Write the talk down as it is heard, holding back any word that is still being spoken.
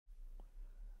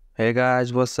Hey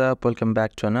guys, what's up? Welcome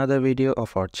back to another video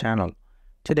of our channel.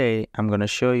 Today I'm gonna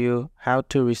show you how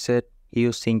to reset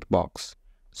Hue Sync Box.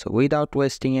 So without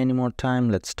wasting any more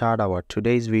time, let's start our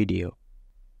today's video.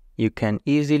 You can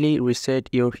easily reset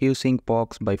your Hue Sync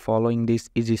Box by following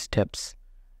these easy steps.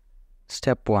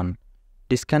 Step 1.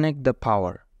 Disconnect the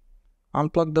power.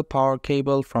 Unplug the power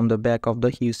cable from the back of the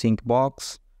Hue Sync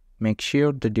Box. Make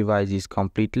sure the device is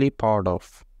completely powered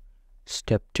off.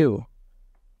 Step 2.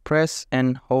 Press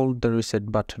and hold the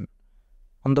reset button.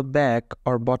 On the back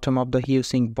or bottom of the Hue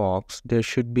Sync box, there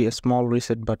should be a small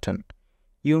reset button.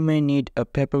 You may need a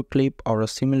paper clip or a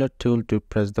similar tool to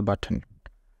press the button.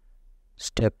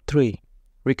 Step 3.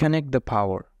 Reconnect the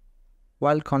power.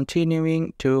 While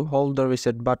continuing to hold the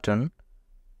reset button,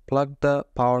 plug the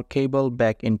power cable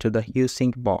back into the Hue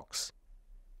Sync box.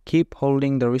 Keep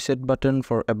holding the reset button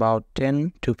for about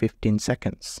 10 to 15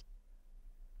 seconds.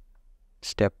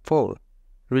 Step 4.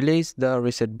 Release the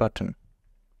reset button.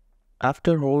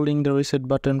 After holding the reset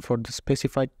button for the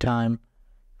specified time,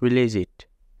 release it.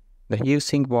 The Hue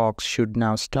Sync box should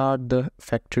now start the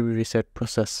factory reset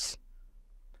process.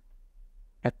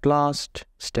 At last,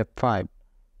 step 5.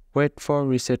 Wait for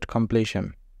reset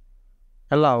completion.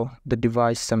 Allow the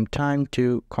device some time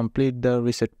to complete the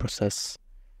reset process.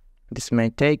 This may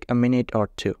take a minute or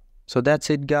two. So that's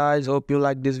it guys, hope you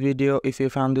liked this video. If you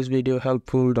found this video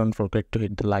helpful, don't forget to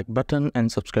hit the like button and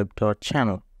subscribe to our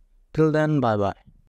channel. Till then, bye bye.